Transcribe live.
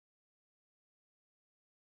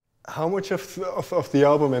How much of the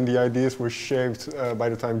album and the ideas were shaped by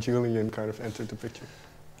the time Julian kind of entered the picture?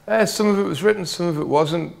 Some of it was written, some of it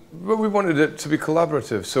wasn't, but we wanted it to be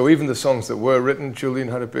collaborative. So even the songs that were written, Julian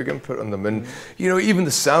had a big input on them. And, you know, even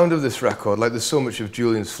the sound of this record, like there's so much of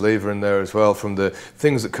Julian's flavor in there as well, from the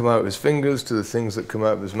things that come out of his fingers to the things that come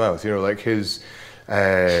out of his mouth. You know, like his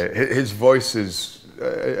voice is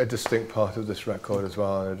a distinct part of this record as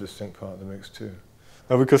well, and a distinct part of the mix too.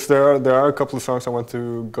 Because there are a couple of songs I want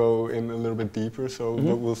to go in a little bit deeper, so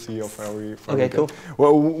we'll see how far we get. Cool.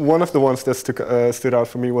 Well, one of the ones that stood out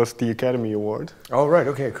for me was the Academy Award. Oh, right,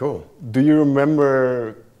 okay, cool. Do you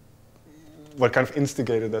remember what kind of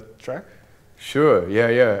instigated that track? Sure,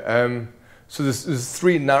 yeah. So there's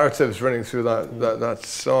three narratives running through that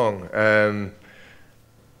song.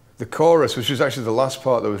 The chorus, which is actually the last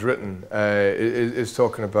part that was written, is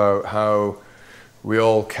talking about how we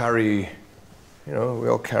all carry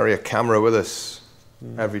a camera with us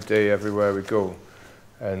every day, everywhere we go.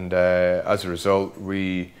 And as a result,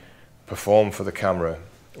 we perform for the camera.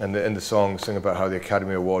 And in the song, sing about how the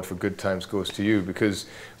Academy Award for Good Times goes to you, because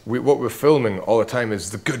what we're filming all the time is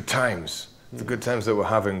the good times, the good times that we're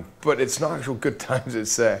having. But it's not actual good times,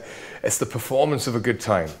 it's the performance of a good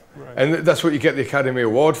time. Right. And that's what you get the Academy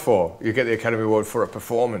Award for. You get the Academy Award for a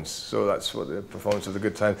performance. So that's what the performance of the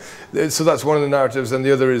good time. So that's one of the narratives. And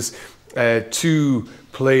the other is two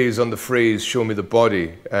plays on the phrase "show me the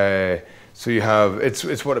body." So you have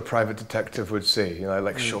it's what a private detective would say, you know,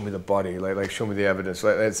 like show me the body, like show me the evidence.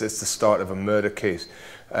 Like it's the start of a murder case,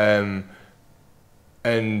 and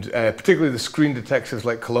particularly the screen detectives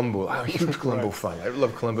like Columbo. I'm a huge Columbo fan. I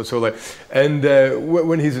love Columbo. So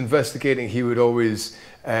when he's investigating, he would always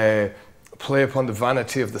play upon the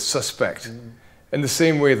vanity of the suspect, in the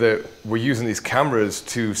same way that we're using these cameras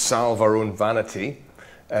to salve our own vanity.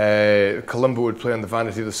 Columbo would play on the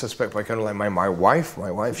vanity of the suspect by kind of like my wife,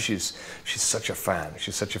 she's such a fan,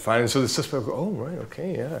 and so the suspect would go, oh right,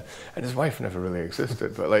 okay, yeah, and his wife never really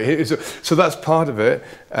existed, but like so that's part of it,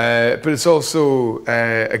 but it's also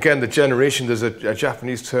again the generation. There's a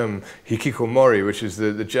Japanese term, Hikikomori, which is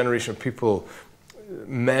the generation of people,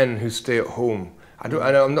 men who stay at home.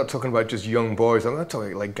 I'm not talking about just young boys. I'm not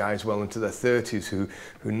talking like guys well into their 30s who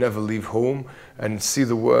never leave home and see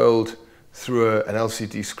the world through an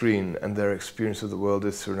LCD screen, and their experience of the world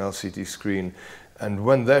is through an LCD screen. And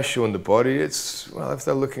when they're shown the body, it's, well, if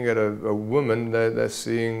they're looking at a woman, they're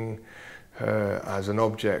seeing her as an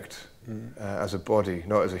object, as a body,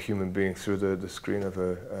 not as a human being through the screen of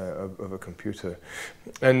a computer.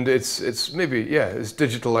 And it's maybe, yeah, it's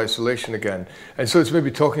digital isolation again. And so it's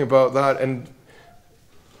maybe talking about that, and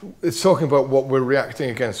it's talking about what we're reacting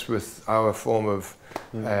against with our form of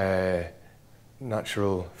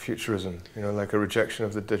natural futurism, you know, like a rejection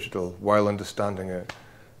of the digital while understanding it.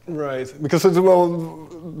 Right, because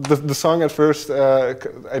the song at first,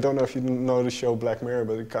 I don't know if you know the show Black Mirror,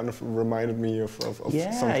 but it kind of reminded me of something like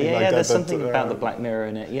that. Yeah, there's something about the Black Mirror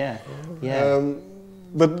in it, yeah.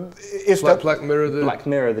 But is that Black Mirror,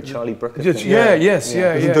 the Charlie Brooker thing? Is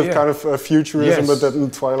that kind of futurism, but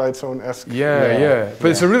that Twilight Zone-esque? Yeah. But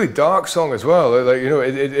it's a really dark song as well. Like, you know,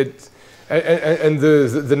 and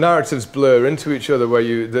the narratives blur into each other, where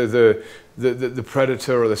the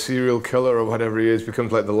predator or the serial killer or whatever he is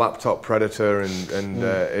becomes like the laptop predator, and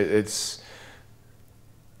it's,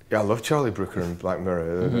 yeah, I love Charlie Brooker and Black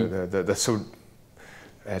Mirror. They're so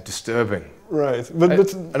disturbing. Right,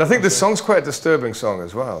 and I think this song's quite a disturbing song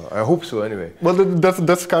as well. I hope so, anyway. Well,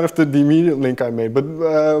 that's kind of the immediate link I made. But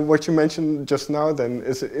what you mentioned just now, then,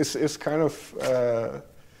 is kind of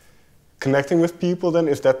connecting with people. Then,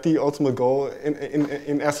 is that the ultimate goal,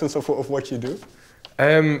 in essence, of what you do?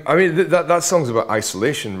 I mean, that song's about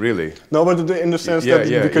isolation, really. No, but in the sense that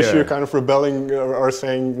because you're kind of rebelling or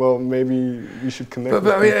saying, well, maybe we should connect.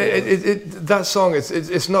 But I mean, that song,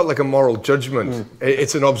 it's not like a moral judgment.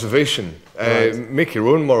 It's an observation. Right. Make your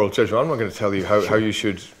own moral judgment. I'm not going to tell you how you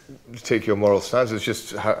should take your moral stance. It's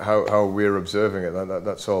just how we're observing it.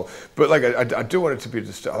 That's all. But like, I do want it to be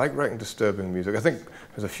I like writing disturbing music. I think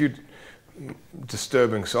there's a few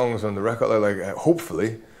disturbing songs on the record. Like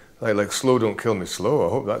hopefully. Like Slow Don't Kill Me Slow. I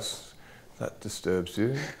hope that disturbs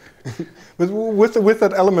you. But with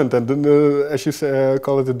that element, then, as you say,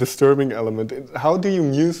 call it a disturbing element, how do you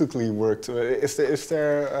musically work? Is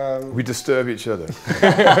there we disturb each other.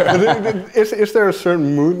 is there a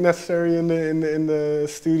certain mood necessary in the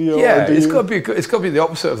studio? Yeah, it's got to be the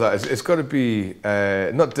opposite of that. It's got to be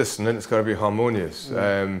not dissonant. It's got to be harmonious.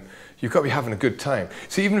 You've got to be having a good time.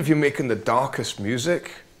 So even if you're making the darkest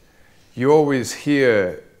music, you always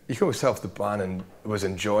hear. You can always tell if the band was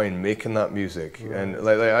enjoying making that music. Right. And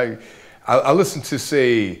I listen to,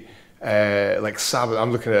 say, like Sabbath.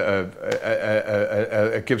 I'm looking at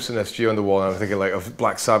a Gibson SG on the wall, and I'm thinking like of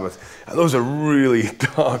Black Sabbath. And those are really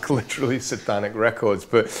dark, literally satanic records.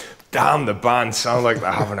 But damn, the band sound like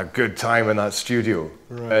they're having a good time in that studio.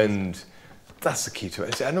 Right. And that's the key to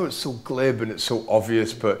it. I know it's so glib and it's so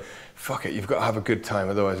obvious, but fuck it, you've got to have a good time,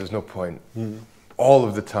 otherwise there's no point. All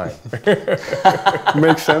of the time.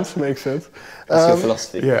 Makes sense, makes sense. That's your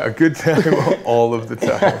philosophy. Yeah, a good time all of the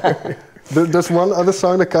time. There's one other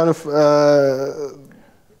song that kind of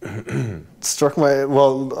struck my,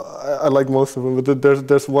 well, I like most of them, but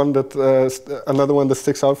there's one that, another one that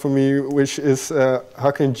sticks out for me, which is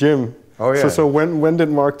Huck and Jim. Oh yeah. So when did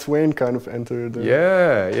Mark Twain kind of enter the,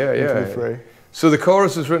 into the fray? So the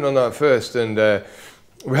chorus was written on that first, and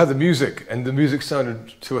we had the music, and the music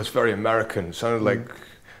sounded to us very American. It sounded like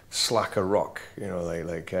slacker rock, you know,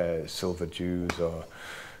 like Silver Jews or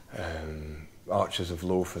Archers of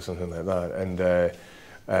Loaf or something like that.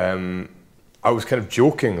 And I was kind of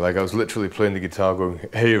joking, like I was literally playing the guitar going,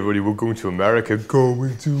 hey everybody, we're going to America,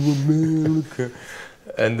 going to America.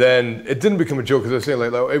 And then it didn't become a joke, because I was saying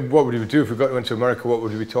like, hey, what would we do if we went to America, what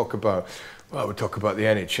would we talk about? Well, we'd talk about the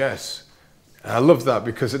NHS. And I love that,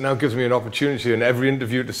 because it now gives me an opportunity in every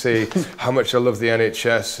interview to say how much I love the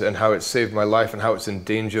NHS and how it saved my life and how it's in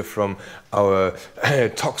danger from our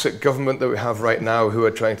toxic government that we have right now, who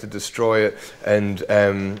are trying to destroy it. And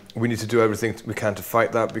we need to do everything we can to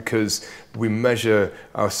fight that, because we measure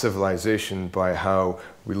our civilization by how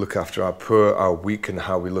we look after our poor, our weak, and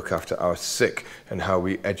how we look after our sick, and how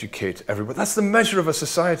we educate everybody. That's the measure of a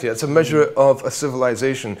society. That's a measure of a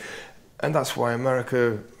civilization. And that's why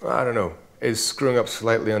America, I don't know, is screwing up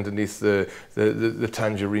slightly underneath the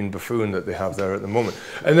tangerine buffoon that they have there at the moment.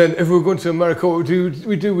 And then if we were going to America, what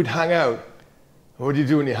we'd do, we'd hang out. What do you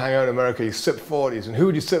do when you hang out in America? You sip 40s. And who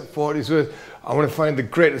would you sip 40s with? I want to find the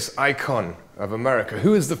greatest icon of America.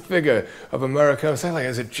 Who is the figure of America? I was saying, like,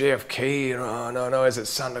 is it JFK? No. Is it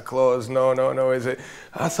Santa Claus? No. Is it?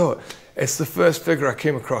 I thought, it's the first figure I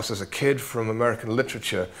came across as a kid from American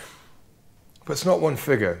literature. But it's not one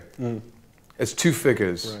figure. It's two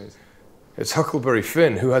figures. Right. It's Huckleberry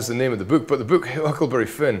Finn, who has the name of the book, but the book Huckleberry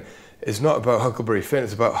Finn is not about Huckleberry Finn,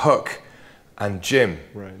 it's about Huck and Jim.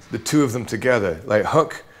 Right. The two of them together, like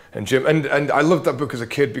Huck and Jim. And I loved that book as a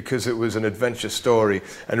kid because it was an adventure story,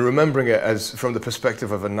 and remembering it as from the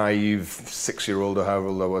perspective of a naive 6-year-old or however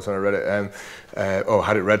old I was when I read it, or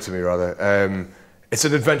had it read to me rather. It's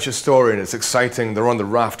an adventure story and it's exciting. They're on the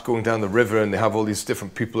raft going down the river and they have all these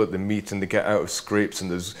different people that they meet and they get out of scrapes and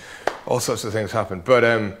there's all sorts of things happen.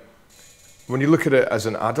 But when you look at it as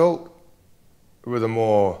an adult with a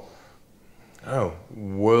more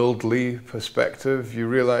worldly perspective, you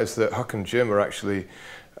realize that Huck and Jim are actually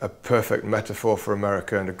a perfect metaphor for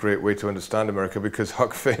America and a great way to understand America, because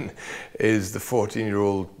Huck Finn is the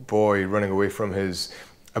 14-year-old boy running away from his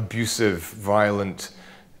abusive, violent,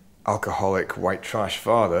 alcoholic, white trash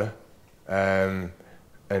father, and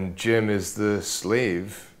Jim is the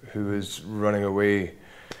slave who is running away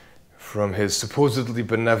from his supposedly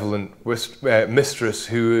benevolent mistress,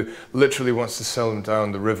 who literally wants to sell him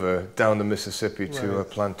down the river, down the Mississippi, to a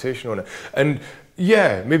plantation owner. And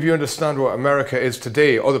yeah, maybe you understand what America is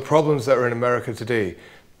today, or the problems that are in America today.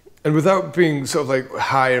 And without being sort of like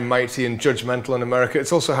high and mighty and judgmental in America,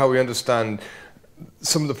 it's also how we understand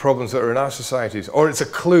some of the problems that are in our societies, or it's a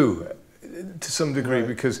clue to some degree,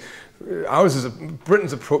 because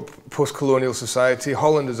Britain's a post-colonial society,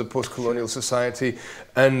 Holland is a post-colonial society,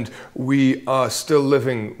 and we are still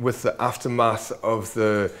living with the aftermath of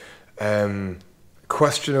the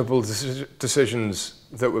questionable decisions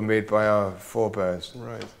that were made by our forebears.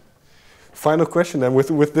 Right. Final question then,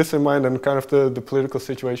 with this in mind, and kind of the political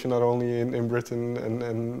situation not only in Britain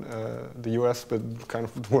and the US, but kind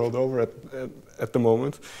of the world over at the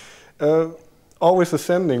moment. Always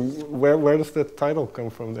Ascending, where does that title come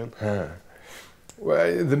from then?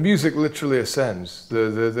 Well, the music literally ascends.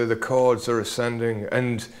 The chords are ascending,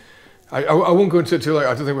 and I won't go into it too. Like,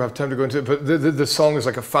 I don't think we have time to go into it. But the song is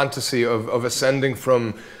like a fantasy of ascending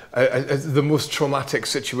from the most traumatic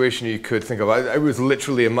situation you could think of. I was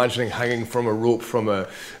literally imagining hanging from a rope from an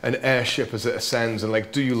airship as it ascends, and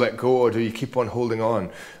like, do you let go or do you keep on holding on?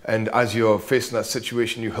 And as you're facing that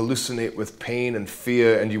situation, you hallucinate with pain and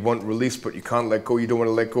fear, and you want release, but you can't let go. You don't want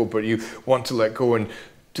to let go, but you want to let go. And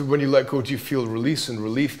when you let go, do you feel release and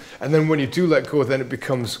relief? And then when you do let go, then it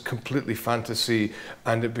becomes completely fantasy,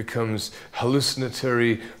 and it becomes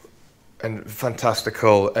hallucinatory and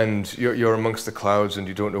fantastical, and you're amongst the clouds and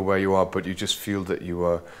you don't know where you are, but you just feel that you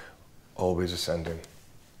are always ascending.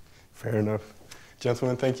 Fair enough.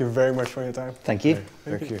 Gentlemen, thank you very much for your time. Thank you.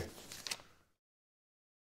 Thank you.